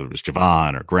replacing, whether it was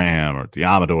Javon or Graham or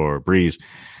Diamador or Breeze.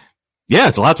 Yeah,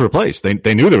 it's a lot to replace. They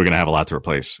knew they were going to have a lot to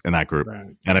replace in that group. Right.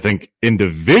 And I think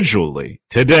individually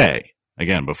today,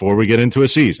 again, before we get into a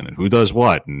season and who does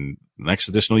what and the next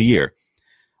additional year,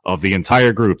 of the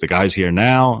entire group, the guys here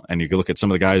now, and you can look at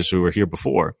some of the guys who were here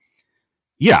before.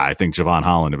 Yeah, I think Javon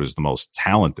Holland was the most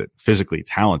talented, physically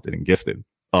talented and gifted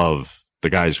of the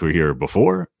guys who were here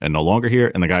before and no longer here,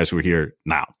 and the guys who are here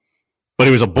now. But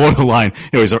he was a borderline,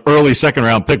 he's an early second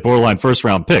round pick, borderline first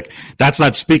round pick. That's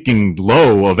not speaking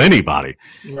low of anybody.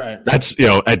 Right. That's,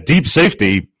 at deep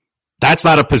safety, that's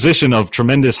not a position of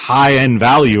tremendous high end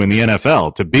value in the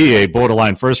NFL to be a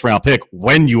borderline first round pick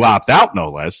when you opt out,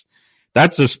 no less.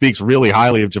 That just speaks really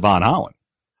highly of Javon Holland.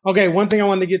 Okay, one thing I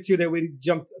wanted to get to that we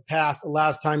jumped past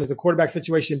last time is the quarterback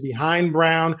situation behind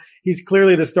Brown. He's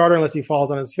clearly the starter unless he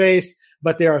falls on his face,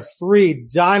 but there are 3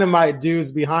 dynamite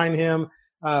dudes behind him,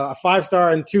 a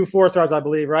 5-star and 2 4-stars, I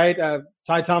believe, right?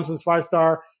 Ty Thompson's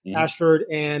 5-star, Ashford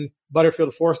and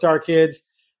Butterfield 4-star kids.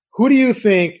 Who do you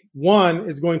think, 1,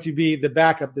 is going to be the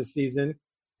backup this season?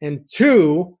 And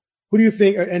 2, who do you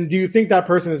think, and do you think that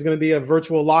person is going to be a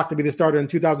virtual lock to be the starter in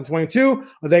 2022? Or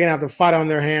are they going to have to fight on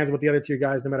their hands with the other 2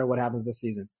 guys no matter what happens this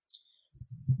season?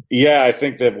 Yeah, I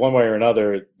think that one way or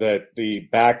another that the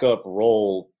backup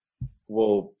role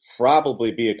will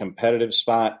probably be a competitive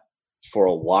spot for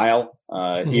a while.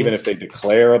 Even if they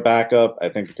declare a backup, I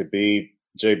think it could be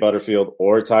Jay Butterfield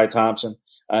or Ty Thompson.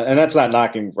 And that's not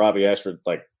knocking Robbie Ashford,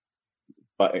 but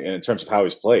in terms of how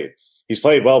he's played. He's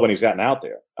played well when he's gotten out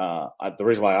there. The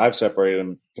reason why I've separated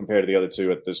him compared to the other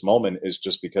 2 at this moment is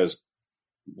just because,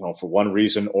 for one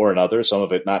reason or another, some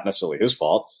of it not necessarily his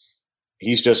fault,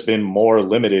 he's just been more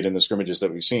limited in the scrimmages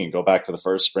that we've seen. Go back to the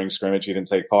first spring scrimmage. He didn't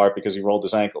take part because he rolled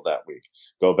his ankle that week.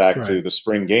 Go back to the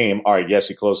spring game. All right, yes,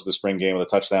 he closed the spring game with a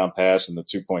touchdown pass and the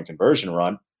 2-point conversion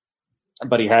run,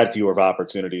 but he had fewer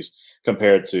opportunities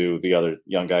compared to the other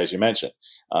young guys you mentioned.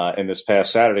 In this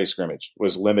past Saturday scrimmage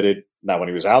was limited. Now, when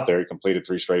he was out there, he completed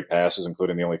 3 straight passes,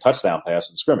 including the only touchdown pass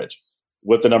in the scrimmage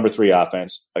with the number 3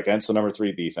 offense against the number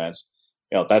 3 defense.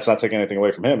 That's not taking anything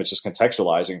away from him. It's just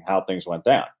contextualizing how things went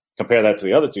down. Compare that to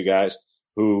the other 2 guys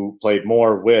who played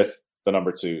more with the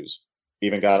number 2s,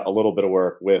 even got a little bit of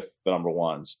work with the number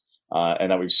 1s.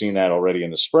 And that we've seen that already in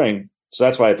the spring. So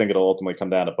that's why I think it'll ultimately come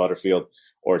down to Butterfield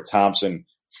or Thompson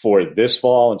for this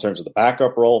fall in terms of the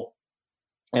backup role.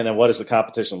 And then what does the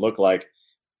competition look like?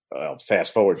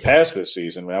 Fast forward past this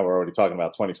season. Now we're already talking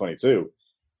about 2022.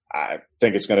 I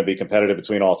think it's going to be competitive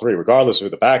between all 3, regardless of who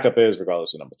the backup is,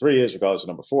 regardless of number 3 is, regardless of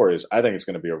number 4 is. I think it's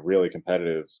going to be a really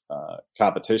competitive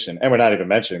competition. And we're not even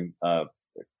mentioning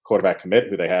quarterback commit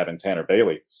who they have in Tanner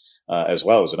Bailey as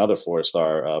well as another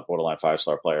 4-star, borderline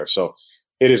 5-star player. So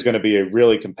it is going to be a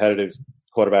really competitive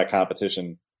quarterback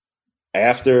competition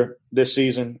after this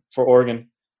season for Oregon.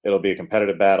 It'll be a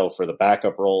competitive battle for the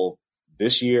backup role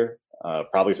this year,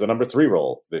 probably for the number 3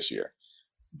 role this year.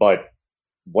 But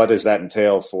what does that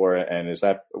entail for, and is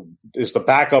the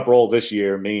backup role this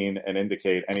year mean and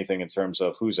indicate anything in terms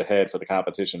of who's ahead for the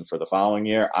competition for the following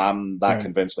year? I'm not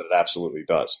convinced that it absolutely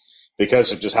does,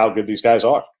 because of just how good these guys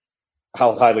are,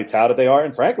 how highly touted they are,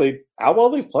 and frankly, how well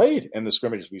they've played in the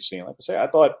scrimmages we've seen. Like I say, I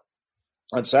thought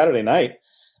on Saturday night,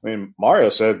 Mario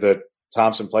said that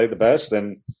Thompson played the best,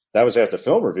 and that was after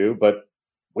film review, but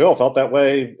we all felt that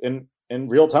way in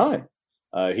real time.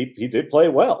 He did play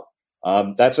well.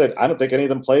 That said, I don't think any of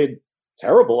them played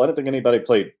terrible. I don't think anybody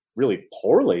played really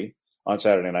poorly on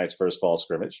Saturday night's first fall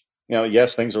scrimmage.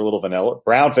 Yes, things are a little vanilla.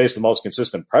 Brown faced the most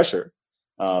consistent pressure.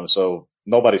 So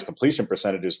nobody's completion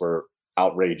percentages were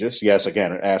outrageous. Yes,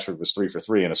 again, Ashford was 3 for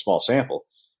 3 in a small sample,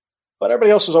 but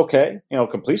everybody else was okay,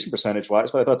 completion percentage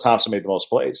wise. But I thought Thompson made the most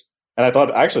plays. And I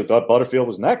thought Butterfield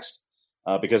was next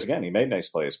because, again, he made nice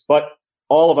plays. But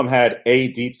all of them had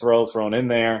a deep throw thrown in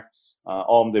there.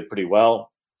 All of them did pretty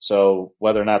well. So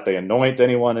whether or not they anoint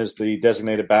anyone as the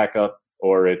designated backup,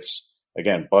 or it's,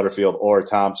 again, Butterfield or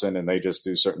Thompson, and they just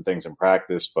do certain things in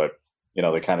practice, but,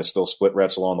 they kind of still split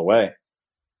reps along the way.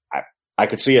 I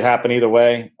could see it happen either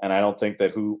way, and I don't think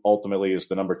that who ultimately is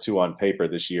the number 2 on paper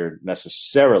this year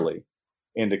necessarily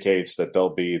indicates that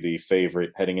they'll be the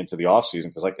favorite heading into the offseason,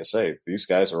 because like I say, these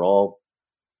guys are all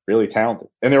really talented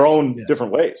in their own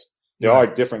different ways. There are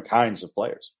different kinds of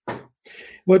players.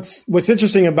 What's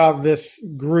interesting about this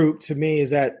group to me is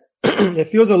that it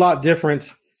feels a lot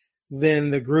different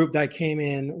than the group that came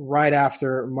in right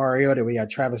after Mariota. We had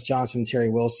Travis Johnson, Terry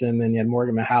Wilson, then you had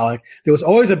Morgan Mihalik. There was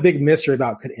always a big mystery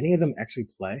about could any of them actually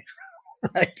play,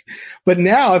 right? But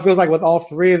now it feels like with all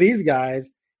 3 of these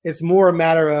guys, It's more a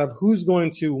matter of who's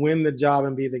going to win the job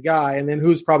and be the guy, and then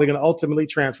who's probably going to ultimately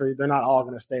transfer. They're not all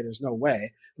going to stay. There's no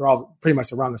way. They're all pretty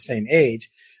much around the same age.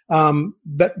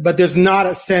 But there's not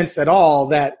a sense at all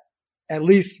that at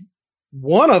least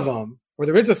one of them, or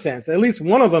there is a sense, at least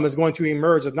one of them is going to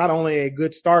emerge as not only a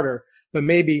good starter, but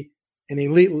maybe an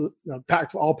elite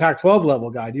all Pac-12 level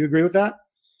guy. Do you agree with that?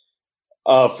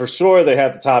 For sure, they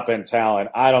have the top end talent.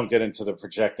 I don't get into the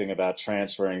projecting about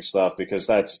transferring stuff because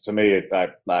that's, to me,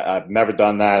 I've never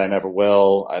done that. I never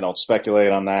will. I don't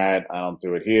speculate on that. I don't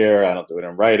do it here. I don't do it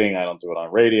in writing. I don't do it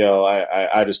on radio.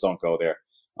 I just don't go there.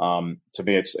 To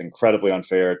me, it's incredibly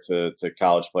unfair to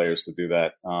college players to do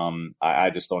that.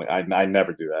 I just don't. I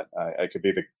never do that. I could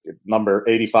be the number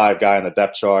 85 guy on the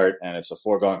depth chart, and it's a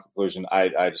foregone conclusion.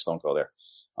 I just don't go there.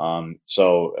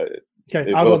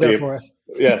 Okay, I'll go there for us.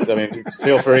 Yeah, I mean,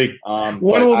 feel free. One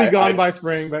will be gone by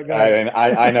spring, but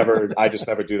I just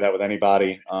never do that with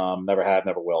anybody. Never have,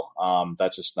 never will.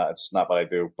 That's just not. It's not what I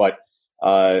do. But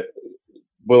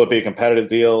will it be a competitive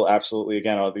deal? Absolutely.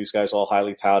 Again, are these guys all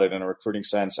highly touted in a recruiting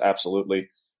sense? Absolutely.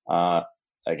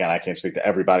 Again, I can't speak to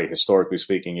everybody. Historically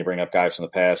speaking, you bring up guys from the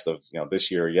past of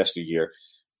this year or yesteryear.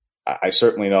 I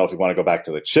certainly know if you want to go back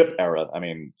to the Chip era. I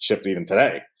mean, Chip even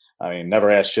today. I mean, never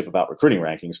ask Chip about recruiting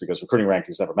rankings because recruiting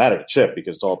rankings never matter to Chip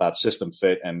because it's all about system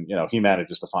fit. And, he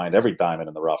manages to find every diamond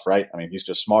in the rough, right? I mean, he's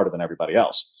just smarter than everybody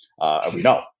else. We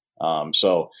know.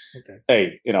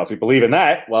 Hey, if you believe in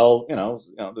that, well,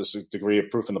 there's a degree of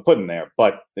proof in the pudding there.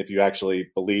 But if you actually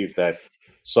believe that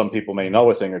some people may know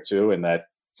a thing or two and that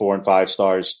 4 and 5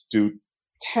 stars do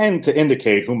tend to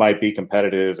indicate who might be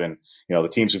competitive and, the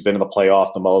teams who've been in the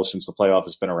playoff the most since the playoff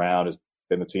has been around has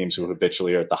been the teams who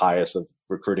habitually are at the highest of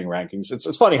recruiting rankings.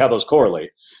 It's funny how those correlate.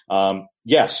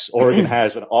 Yes, Oregon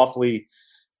has an awfully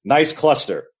nice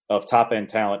cluster of top end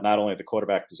talent, not only at the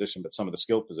quarterback position, but some of the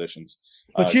skill positions.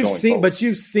 But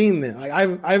you've seen them. Like I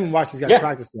haven't watched these guys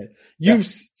practice yet.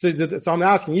 So I'm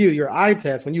asking you, your eye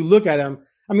test, when you look at them,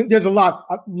 I mean, there's a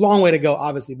long way to go,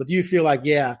 obviously, but do you feel like,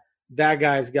 yeah, that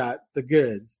guy's got the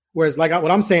goods? Whereas what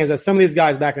I'm saying is that some of these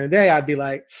guys back in the day, I'd be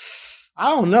like, I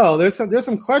don't know. There's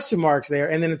some question marks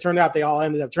there. And then it turned out they all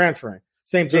ended up transferring.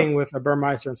 Same thing with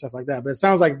Burmeister and stuff like that. But it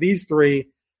sounds like these three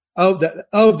of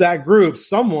that group,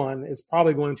 someone is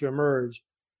probably going to emerge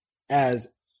as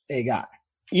a guy.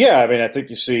 Yeah. I mean, I think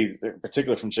you see,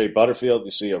 particularly from Jay Butterfield,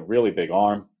 you see a really big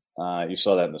arm. You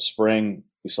saw that in the spring.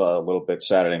 You saw a little bit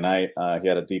Saturday night. He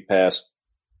had a deep pass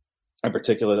in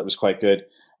particular that was quite good.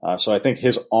 So I think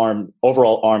his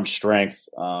overall arm strength,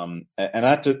 and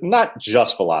not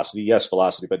just velocity, yes,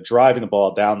 velocity, but driving the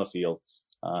ball down the field,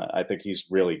 I think he's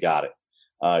really got it.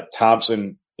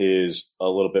 Thompson is a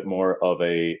little bit more of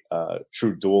a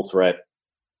true dual threat.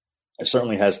 It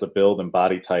certainly has the build and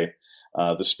body type,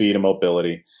 the speed and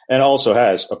mobility, and also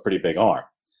has a pretty big arm.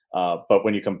 But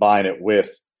when you combine it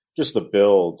with just the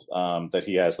build that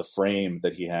he has, the frame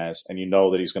that he has, and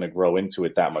that he's going to grow into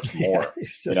it that much more.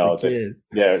 He's just a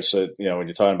kid. So when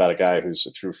you're talking about a guy who's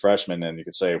a true freshman, and you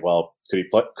could say, well,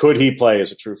 could he play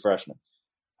as a true freshman?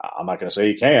 I'm not going to say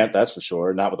he can't. That's for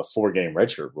sure. Not with a 4-game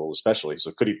redshirt rule, especially.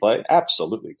 So could he play?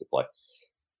 Absolutely, he could play.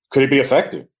 Could he be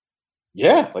effective?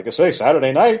 Yeah, like I say,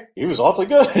 Saturday night he was awfully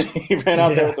good. He ran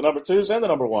out there with the number 2s and the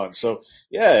number 1. So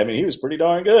yeah, I mean, he was pretty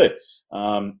darn good.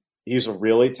 He's a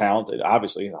really talented,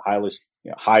 obviously the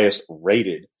highest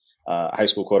rated high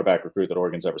school quarterback recruit that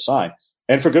Oregon's ever signed,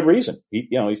 and for good reason. He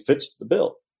fits the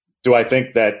bill. Do I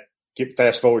think that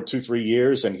fast forward 2-3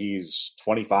 years and he's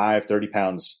 25, 30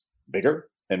 pounds bigger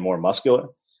and more muscular,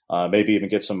 maybe even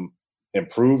get some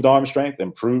improved arm strength,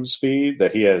 improved speed,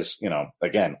 that he has,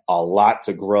 again, a lot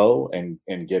to grow and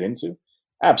get into?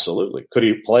 Absolutely. Could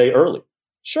he play early?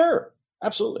 Sure.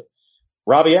 Absolutely.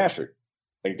 Robbie Ashford.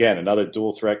 Again, another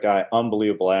dual threat guy,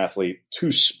 unbelievable athlete,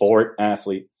 2-sport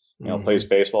athlete, plays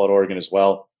baseball at Oregon as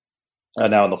well.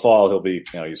 Now in the fall, he'll be,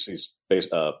 he's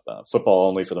football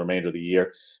only for the remainder of the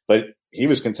year, but he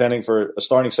was contending for a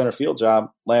starting center field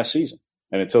job last season.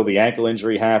 And until the ankle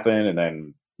injury happened and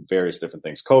then various different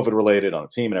things, COVID related on the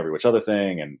team and every which other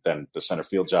thing, and then the center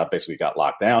field job basically got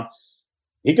locked down,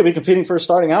 he could be competing for a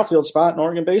starting outfield spot in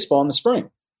Oregon baseball in the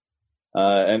spring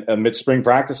and amid spring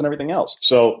practice and everything else.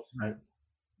 So, right.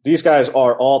 These guys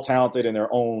are all talented in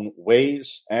their own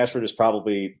ways. Ashford is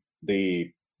probably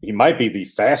he might be the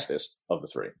fastest of the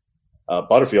 3.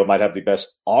 Butterfield might have the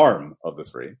best arm of the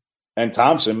 3. And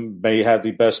Thompson may have the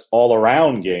best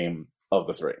all-around game of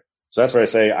the 3. So that's where I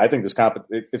say I think this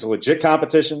it's a legit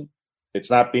competition. It's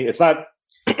not it's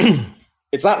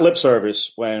not lip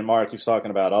service when Mark keeps talking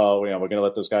about, we're going to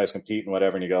let those guys compete and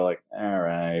whatever, and you go like, all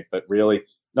right, but really,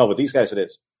 no. With these guys,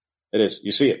 it is.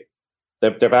 You see it.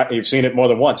 They're back. You've seen it more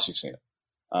than once. You've seen it.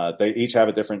 They each have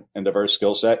a different and diverse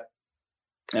skill set.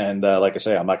 And like I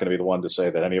say, I'm not going to be the one to say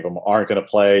that any of them aren't going to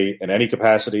play in any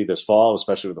capacity this fall,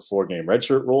 especially with the 4-game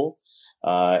redshirt rule.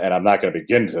 And I'm not going to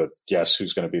begin to guess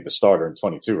who's going to be the starter in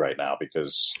 22 right now,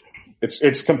 because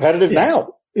it's competitive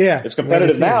now. Yeah, it's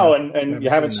competitive now, and you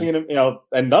haven't seen them,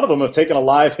 and none of them have taken a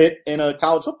live hit in a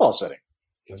college football setting,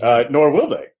 nor will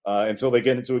they until they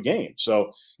get into a game.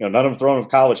 So, none of them throwing a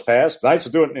college pass. It's nice to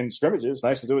do it in scrimmages, it's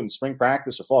nice to do it in spring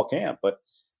practice or fall camp, but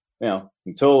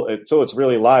until it's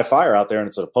really live fire out there and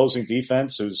it's an opposing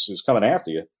defense who's coming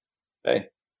after you. Hey,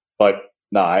 but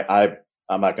no,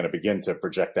 I'm not going to begin to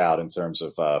project out in terms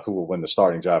of who will win the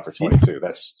starting job for 22.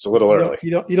 It's a little early.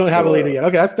 You don't have a leader yet.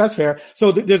 Okay, that's fair.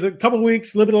 So there's a couple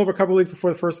weeks, a little bit over a couple weeks before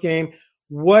the first game.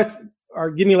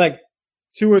 Give me like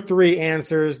 2 or 3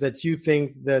 answers that you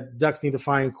think that Ducks need to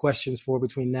find questions for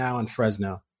between now and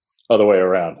Fresno. Other way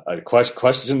around.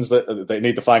 Questions that they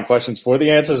need to find questions for the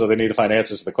answers, or they need to find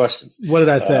answers for the questions. What did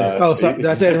I say? So did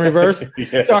I say it in reverse?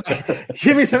 Yeah. Sorry.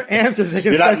 Give me some answers.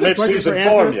 You're not mid-season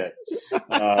form yet.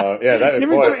 Give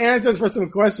me some answers for some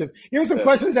questions. Give me some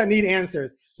questions that need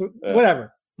answers. So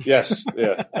whatever. Yes.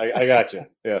 Yeah. I got you.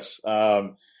 Yes.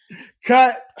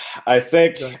 Cut. I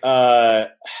think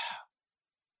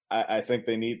I think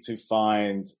they need to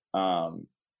find.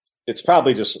 It's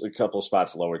probably just a couple of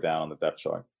spots lower down on the depth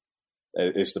chart.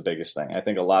 Is the biggest thing. I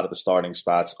think a lot of the starting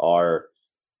spots are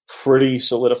pretty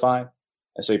solidified.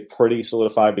 I say pretty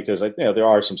solidified because there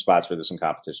are some spots where there's some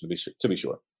competition to be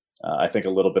sure. I think a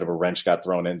little bit of a wrench got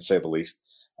thrown in, to say the least,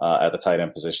 at the tight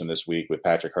end position this week with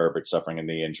Patrick Herbert suffering a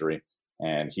knee injury,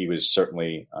 and he was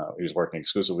certainly he was working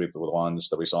exclusively with the ones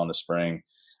that we saw in the spring,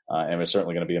 and was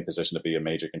certainly going to be in position to be a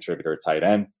major contributor at tight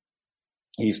end.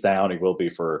 He's down. He will be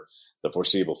for the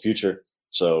foreseeable future.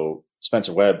 So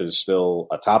Spencer Webb is still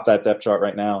atop that depth chart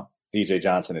right now. DJ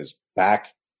Johnson is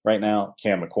back right now.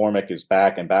 Cam McCormick is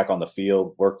back on the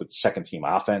field, worked with the second team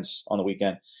offense on the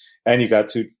weekend. And you got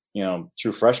 2,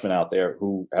 true freshmen out there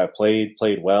who have played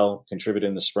well, contributed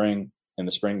in the spring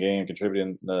game, contributed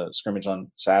in the scrimmage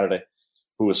on Saturday,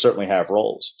 who will certainly have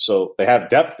roles. So they have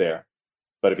depth there.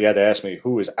 But if you had to ask me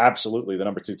who is absolutely the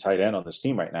number 2 tight end on this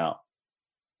team right now,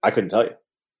 I couldn't tell you.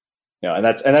 And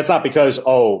that's not because,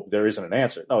 there isn't an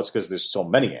answer. No, it's because there's so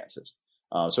many answers.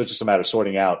 So it's just a matter of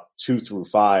sorting out 2 through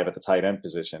 5 at the tight end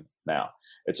position now.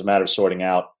 It's a matter of sorting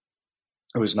out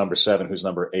who's number 7, who's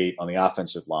number 8 on the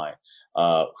offensive line,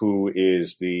 who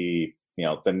is the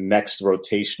next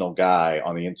rotational guy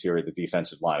on the interior of the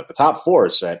defensive line. If the top 4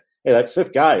 is set, hey, that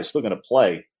 5th guy is still going to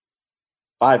play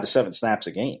 5 to 7 snaps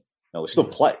a game. They still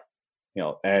play.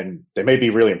 And they may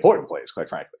be really important plays, quite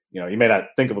frankly. You may not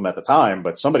think of them at the time,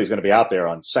 but somebody's going to be out there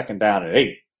on 2nd down and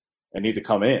 8 and need to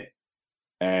come in.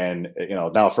 And,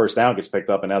 now a first down gets picked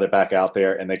up and now they're back out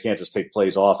there and they can't just take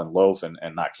plays off and loaf and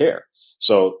not care.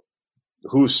 So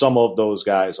who some of those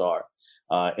guys are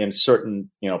in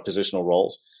certain, positional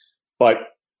roles. But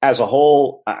as a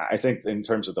whole, I think in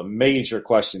terms of the major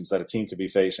questions that a team could be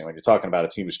facing, when you're talking about a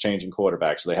team who's changing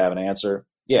quarterbacks, do they have an answer?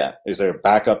 Yeah. Is there a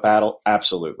backup battle?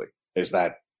 Absolutely. Is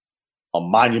that a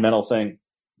monumental thing?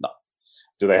 No.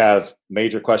 Do they have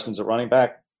major questions at running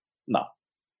back? No.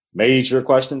 Major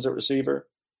questions at receiver?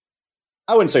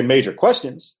 I wouldn't say major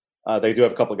questions. They do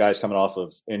have a couple of guys coming off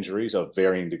of injuries of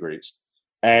varying degrees.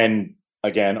 And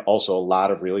again, also a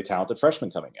lot of really talented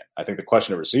freshmen coming in. I think the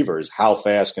question at receiver is how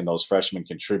fast can those freshmen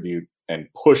contribute and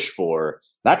push for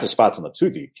not just spots on the 2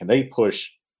 deep? Can they push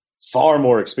far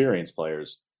more experienced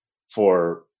players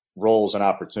for roles and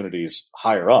opportunities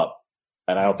higher up?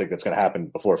 And I don't think that's going to happen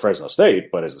before Fresno State,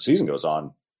 but as the season goes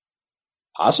on,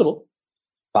 possible.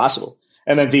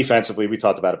 And then defensively, we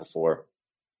talked about it before.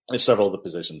 There's several of the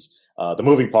positions. The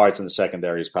moving parts in the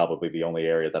secondary is probably the only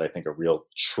area that I think are real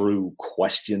true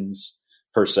questions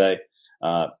per se.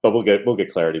 But we'll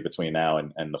get clarity between now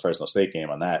and the Fresno State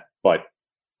game on that. But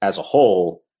as a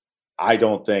whole, I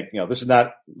don't think, this is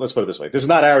not, let's put it this way. This is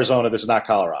not Arizona. This is not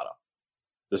Colorado.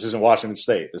 This isn't Washington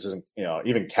State. This isn't,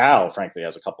 even Cal, frankly,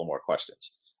 has a couple more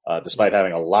questions, despite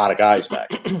having a lot of guys back.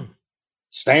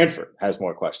 Stanford has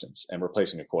more questions and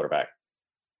replacing a quarterback.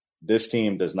 This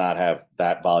team does not have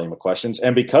that volume of questions.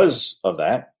 And because of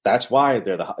that, that's why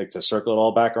they're to circle it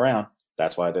all back around,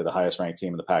 that's why they're the highest ranked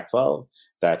team in the Pac-12.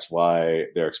 That's why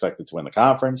they're expected to win the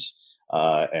conference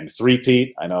and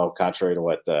three-peat. I know, contrary to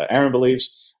what Aaron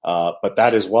believes, but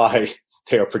that is why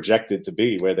they are projected to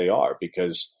be where they are,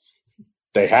 because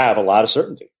they have a lot of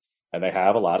certainty and they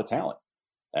have a lot of talent.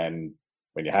 And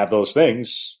when you have those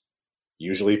things,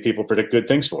 usually people predict good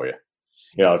things for you.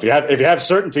 If you have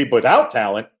certainty without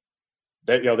talent,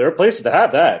 there are places that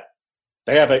have that.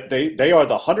 They are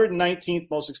the 119th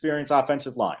most experienced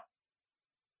offensive line.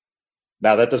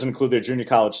 Now, that doesn't include their junior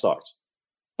college starts,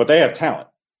 but they have talent.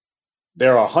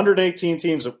 There are 118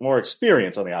 teams with more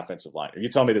experience on the offensive line. Are you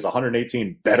telling me there's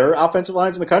 118 better offensive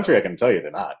lines in the country? I can tell you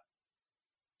they're not.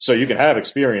 So you can have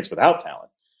experience without talent.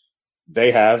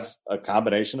 They have a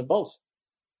combination of both.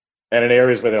 And in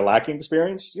areas where they're lacking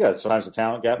experience, yeah, sometimes the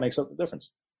talent gap makes up the difference.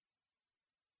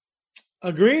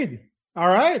 Agreed. All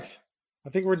right. I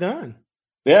think we're done.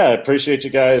 Yeah, I appreciate you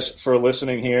guys for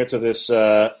listening here to this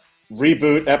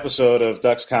reboot episode of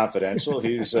Ducks Confidential.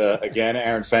 He's, again,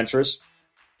 Aaron Fentress,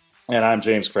 and I'm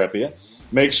James Crepea.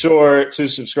 Make sure to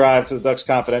subscribe to the Ducks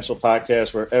Confidential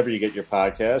podcast wherever you get your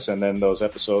podcasts, and then those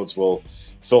episodes will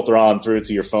filter on through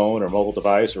to your phone or mobile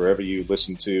device or wherever you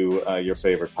listen to your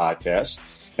favorite podcasts.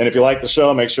 And if you like the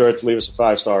show, make sure to leave us a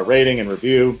 5-star rating and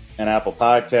review and Apple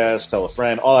Podcasts, tell a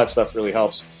friend. All that stuff really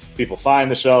helps people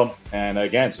find the show. And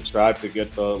again, subscribe to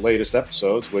get the latest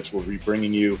episodes, which we'll be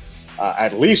bringing you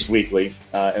at least weekly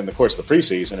in the course of the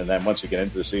preseason. And then once we get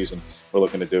into the season, we're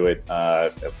looking to do it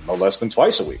no less than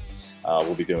twice a week.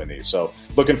 We'll be doing these. So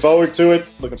looking forward to it.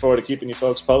 Looking forward to keeping you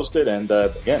folks posted. And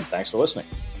again, thanks for listening.